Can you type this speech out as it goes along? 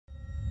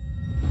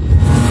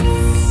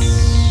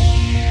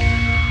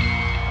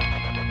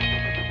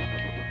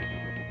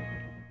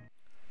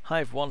Hi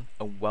everyone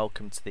and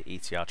welcome to the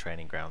ETR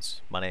training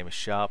grounds. My name is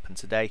Sharp and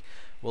today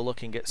we're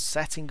looking at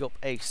setting up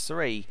Ace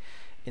 3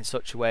 in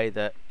such a way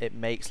that it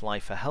makes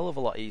life a hell of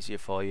a lot easier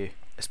for you,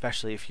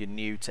 especially if you're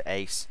new to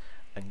Ace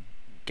and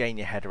gain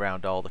your head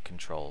around all the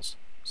controls.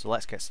 So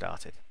let's get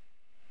started.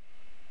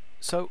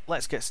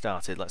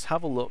 Let's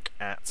have a look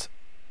at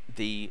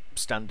the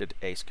standard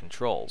Ace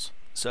controls.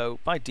 So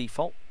by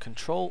default,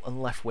 control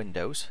and left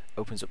windows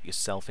opens up your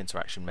self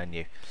interaction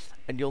menu,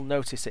 and you'll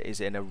notice it is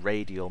in a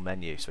radial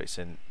menu, so it's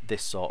in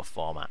this sort of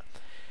format.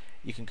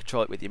 You can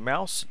control it with your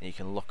mouse, and you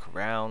can look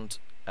around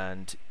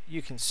and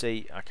you can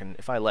see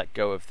if I let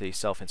go of the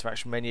self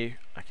interaction menu,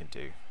 I can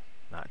do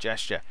that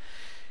gesture.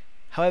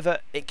 However,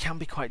 it can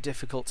be quite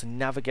difficult to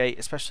navigate,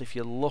 especially if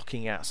you're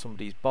looking at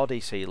somebody's body.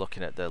 So you're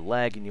looking at the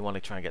leg and you want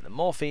to try and get the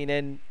morphine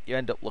in, you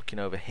end up looking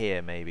over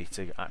here maybe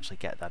to actually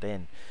get that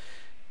in.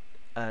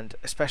 And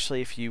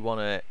especially if you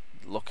want to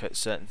look at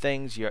certain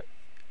things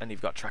and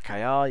you've got track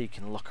IR, you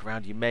can look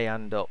around, you may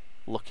end up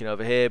looking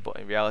over here, but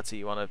in reality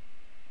you want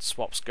to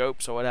swap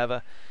scopes or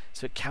whatever,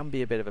 so it can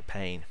be a bit of a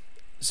pain.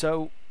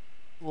 So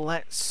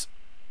let's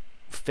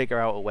figure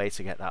out a way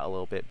to get that a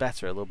little bit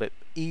better, a little bit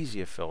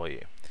easier for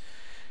you.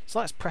 So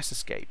let's press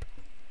escape.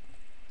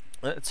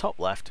 At the top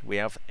left we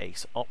have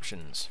Ace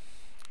options,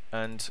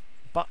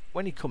 but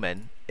when you come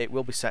in it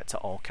will be set to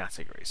all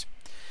categories.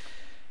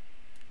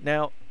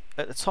 Now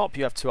at the top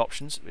you have two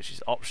options, which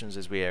is options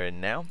as we are in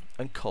now,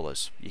 and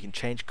colours. You can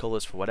change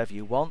colours for whatever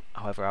you want,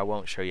 however I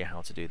won't show you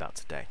how to do that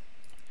today.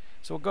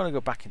 So we're going to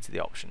go back into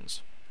the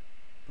options.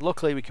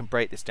 Luckily we can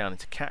break this down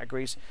into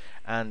categories,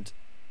 and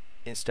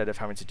instead of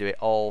having to do it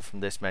all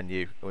from this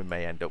menu we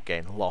may end up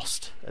getting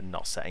lost and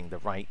not setting the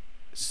right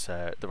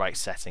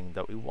setting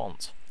that we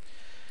want.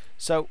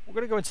 So we're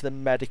going to go into the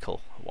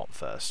medical one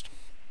first.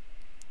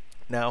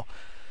 Now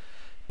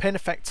pin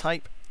effect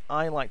type,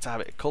 I like to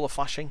have it colour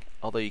flashing,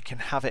 although you can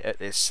have it at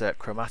this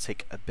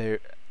chromatic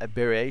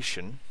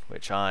aberration,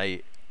 which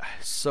I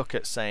suck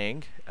at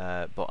saying,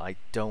 but I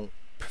don't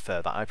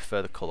prefer that. I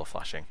prefer the colour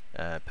flashing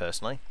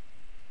personally.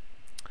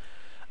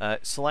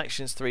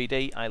 Selections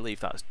 3D, I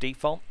leave that as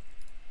default.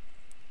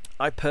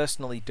 I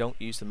personally don't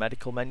use the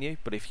medical menu,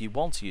 but if you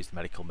want to use the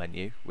medical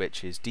menu,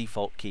 which is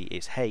default key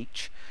is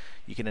H,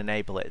 you can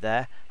enable it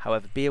there.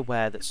 However, be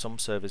aware that some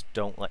servers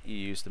don't let you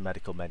use the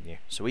medical menu.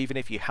 So even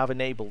if you have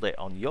enabled it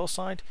on your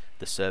side,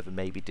 the server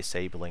may be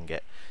disabling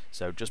it.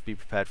 So just be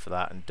prepared for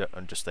that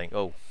and just think,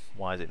 oh,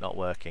 why is it not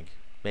working?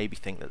 Maybe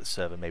think that the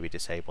server may be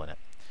disabling it.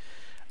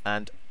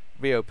 And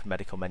reopen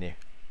medical menu.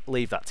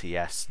 Leave that to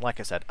yes. Like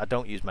I said, I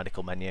don't use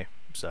medical menu,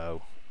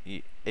 so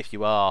if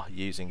you are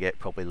using it,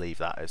 probably leave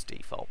that as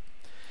default.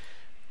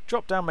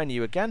 Drop down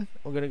menu again,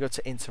 we're going to go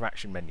to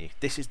interaction menu.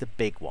 This is the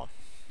big one.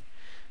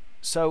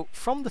 So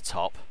from the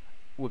top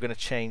we're going to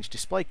change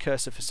display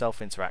cursor for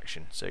self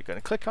interaction. So you're going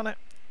to click on it,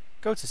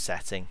 go to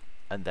setting,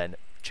 and then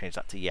change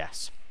that to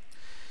yes.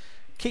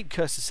 Keep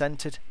cursor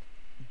centered.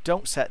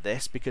 Don't set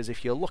this, because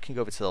if you're looking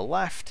over to the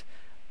left,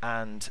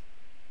 and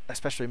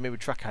especially maybe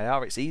track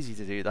IR, it's easy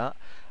to do that.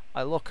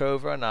 I look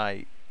over and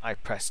I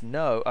press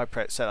no,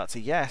 set that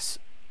to yes,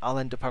 I'll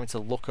end up having to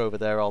look over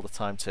there all the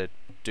time to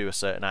do a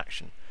certain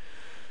action.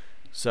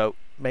 So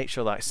make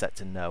sure that it's set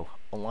to no,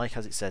 unlike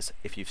as it says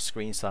if your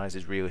screen size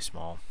is really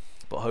small,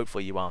 but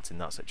hopefully you aren't in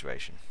that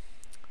situation.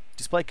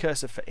 Display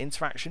cursor for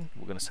interaction,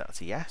 we're going to set that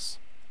to yes.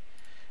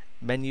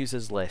 Menus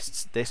as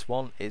lists, this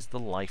one is the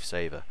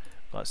lifesaver,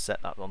 let's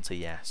set that one to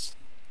yes.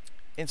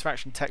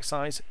 Interaction text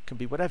size can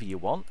be whatever you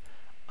want,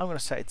 I'm going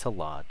to set it to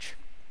large.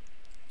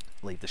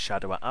 Leave the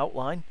shadow at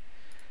outline.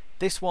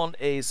 This one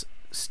is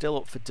still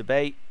up for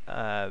debate.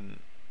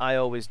 I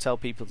always tell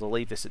people to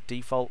leave this at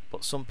default,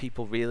 but some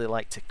people really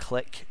like to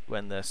click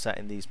when they're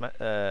setting these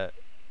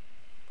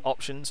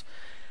options.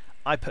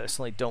 I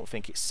personally don't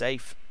think it's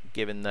safe,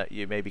 given that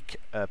you may be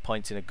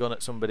pointing a gun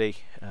at somebody,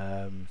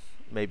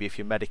 maybe if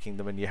you're medicing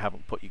them and you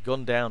haven't put your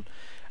gun down,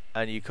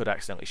 and you could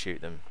accidentally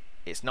shoot them.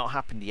 It's not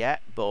happened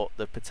yet, but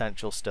the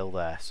potential's still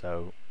there,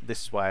 so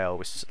this is why I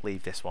always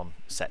leave this one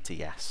set to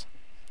yes.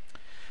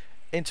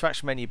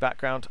 Interaction menu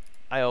background,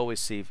 I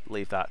always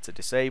leave that to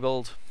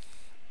disabled.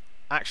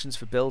 Actions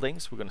for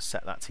buildings, we're going to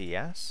set that to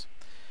yes.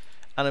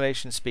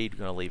 Animation speed, we're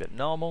going to leave it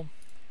normal.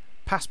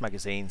 Past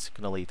magazines,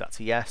 going to leave that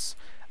to yes.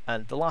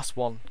 And the last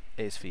one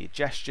is for your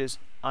gestures.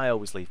 I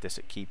always leave this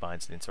at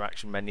keybinds and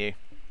interaction menu.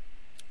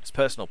 It's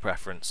personal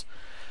preference.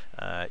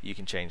 You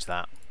can change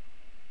that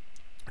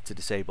to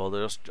disabled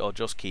or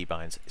just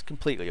keybinds. It's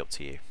completely up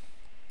to you.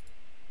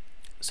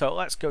 So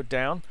let's go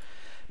down.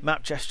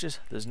 Map gestures,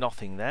 there's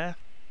nothing there.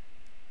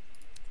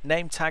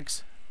 Name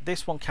tags,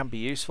 this one can be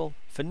useful.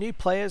 For new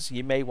players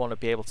you may want to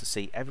be able to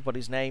see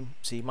everybody's name,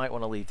 so you might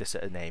want to leave this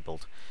at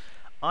enabled.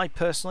 I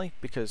personally,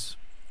 because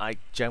I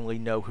generally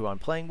know who I'm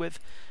playing with,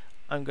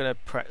 I'm going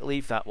to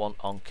leave that one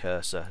on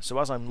cursor, so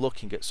as I'm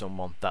looking at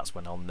someone, that's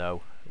when I'll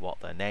know what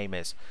their name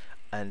is.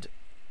 And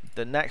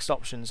the next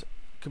options,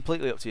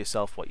 completely up to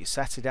yourself what you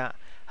set it at.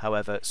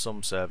 However,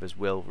 some servers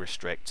will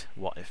restrict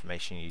what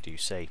information you do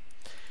see.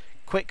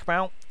 Quick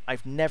mount,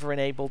 I've never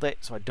enabled it,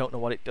 so I don't know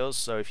what it does,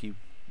 so if you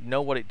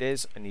know what it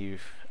is and you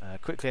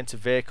quickly enter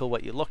vehicle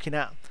what you're looking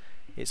at,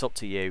 it's up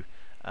to you,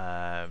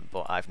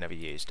 but I've never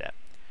used it.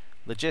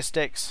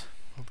 Logistics,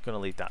 I'm going to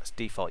leave that as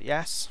default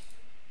yes.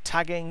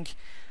 Tagging,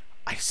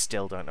 I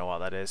still don't know what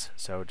that is,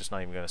 so we're just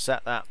not even going to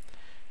set that.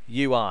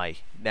 UI,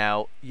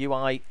 now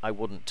UI I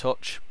wouldn't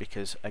touch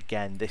because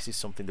again this is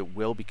something that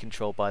will be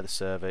controlled by the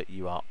server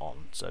you are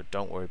on, so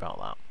don't worry about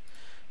that.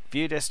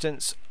 View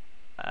distance,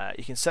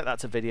 you can set that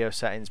to video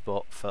settings,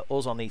 but for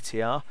us on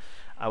ETR,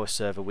 our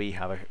server, we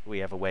have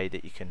a way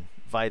that you can,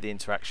 via the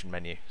interaction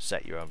menu,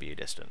 set your own view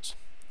distance.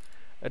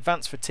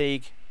 Advanced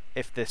fatigue,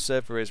 if the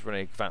server is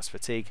running advanced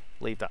fatigue,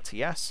 leave that to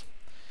yes.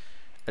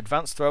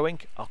 Advanced throwing,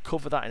 I'll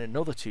cover that in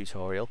another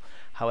tutorial.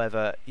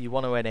 However, you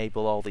want to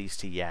enable all these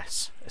to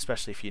yes,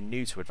 especially if you're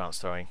new to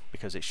advanced throwing,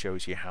 because it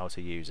shows you how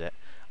to use it.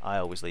 I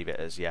always leave it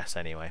as yes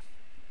anyway.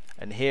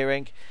 And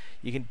hearing,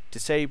 you can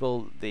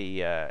disable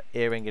the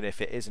hearing, and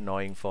if it is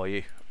annoying for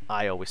you,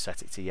 I always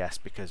set it to yes,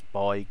 because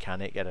boy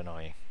can it get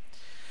annoying.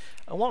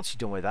 And once you're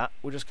done with that,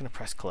 we're just going to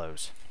press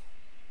close.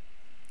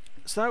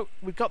 So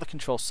we've got the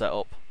control set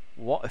up.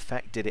 What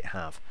effect did it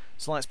have?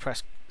 So let's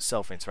press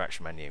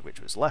self-interaction menu,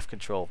 which was left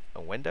control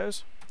and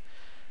Windows.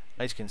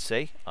 As you can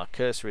see, our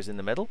cursor is in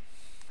the middle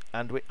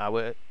and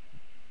our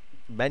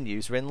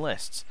menus are in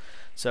lists.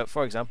 So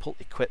for example,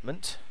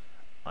 equipment,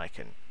 I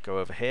can go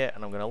over here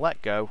and I'm going to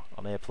let go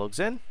on earplugs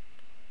in,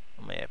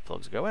 and my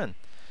earplugs go in.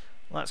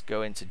 Let's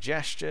go into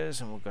gestures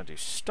and we're going to do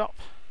stop.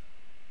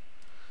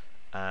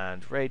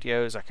 And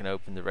radios, I can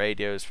open the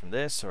radios from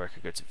this, or I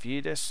could go to view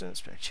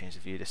distance, but change the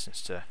view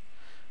distance to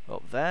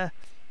up there.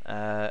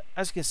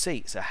 As you can see,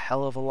 it's a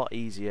hell of a lot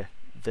easier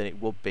than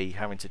it would be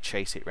having to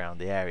chase it around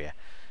the area.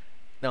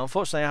 Now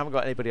unfortunately I haven't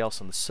got anybody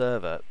else on the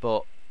server,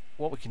 but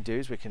what we can do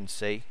is we can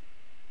see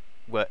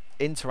we're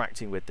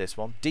interacting with this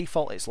one.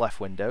 Default it's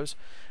left Windows,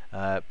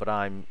 but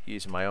I'm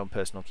using my own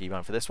personal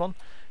keybind for this one.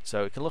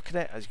 So we can look at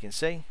it, as you can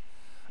see,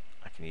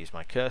 I can use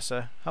my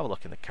cursor, have a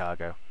look in the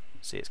cargo,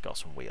 see it's got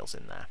some wheels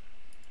in there.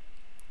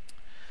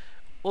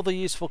 Other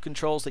useful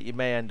controls that you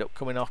may end up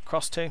coming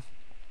across to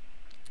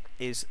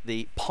is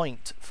the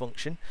point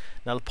function.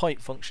 Now the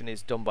point function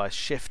is done by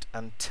shift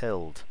and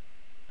tilde,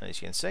 and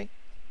as you can see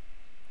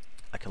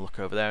I can look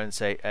over there and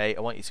say, hey,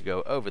 I want you to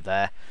go over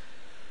there,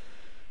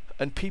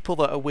 and people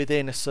that are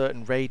within a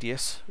certain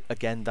radius,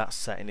 again that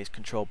setting is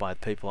controlled by the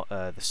people,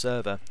 the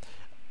server,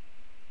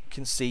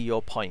 can see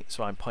your point.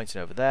 So I'm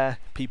pointing over there,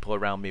 people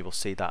around me will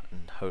see that,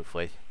 and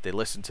hopefully they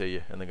listen to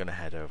you and they're going to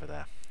head over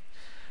there.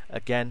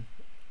 Again,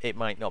 it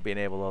might not be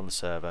enabled on the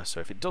server, so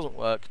if it doesn't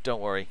work,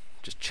 don't worry,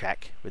 just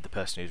check with the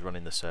person who's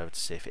running the server to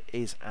see if it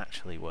is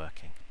actually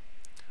working,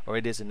 or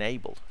it is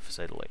enabled, for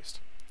say the least.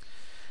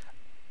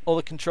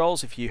 Other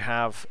controls, if you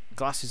have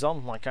glasses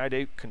on like I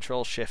do,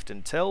 control shift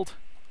and tilde,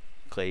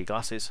 clear your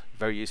glasses,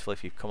 very useful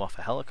if you've come off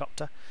a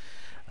helicopter.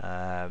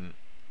 And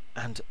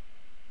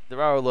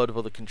there are a load of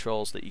other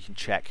controls that you can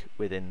check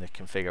within the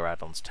configure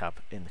add-ons tab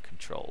in the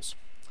controls.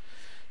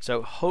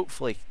 So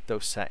hopefully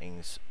those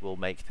settings will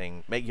make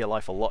your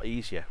life a lot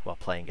easier while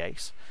playing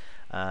Ace.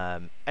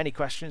 Any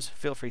questions,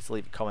 feel free to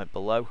leave a comment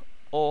below,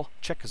 or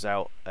check us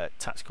out at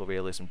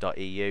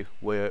tacticalrealism.eu,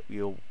 where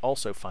you'll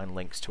also find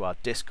links to our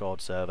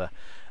Discord server.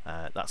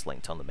 That's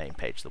linked on the main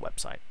page of the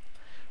website.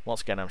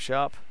 Once again, I'm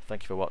Sharp,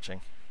 thank you for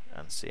watching,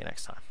 and see you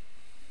next time.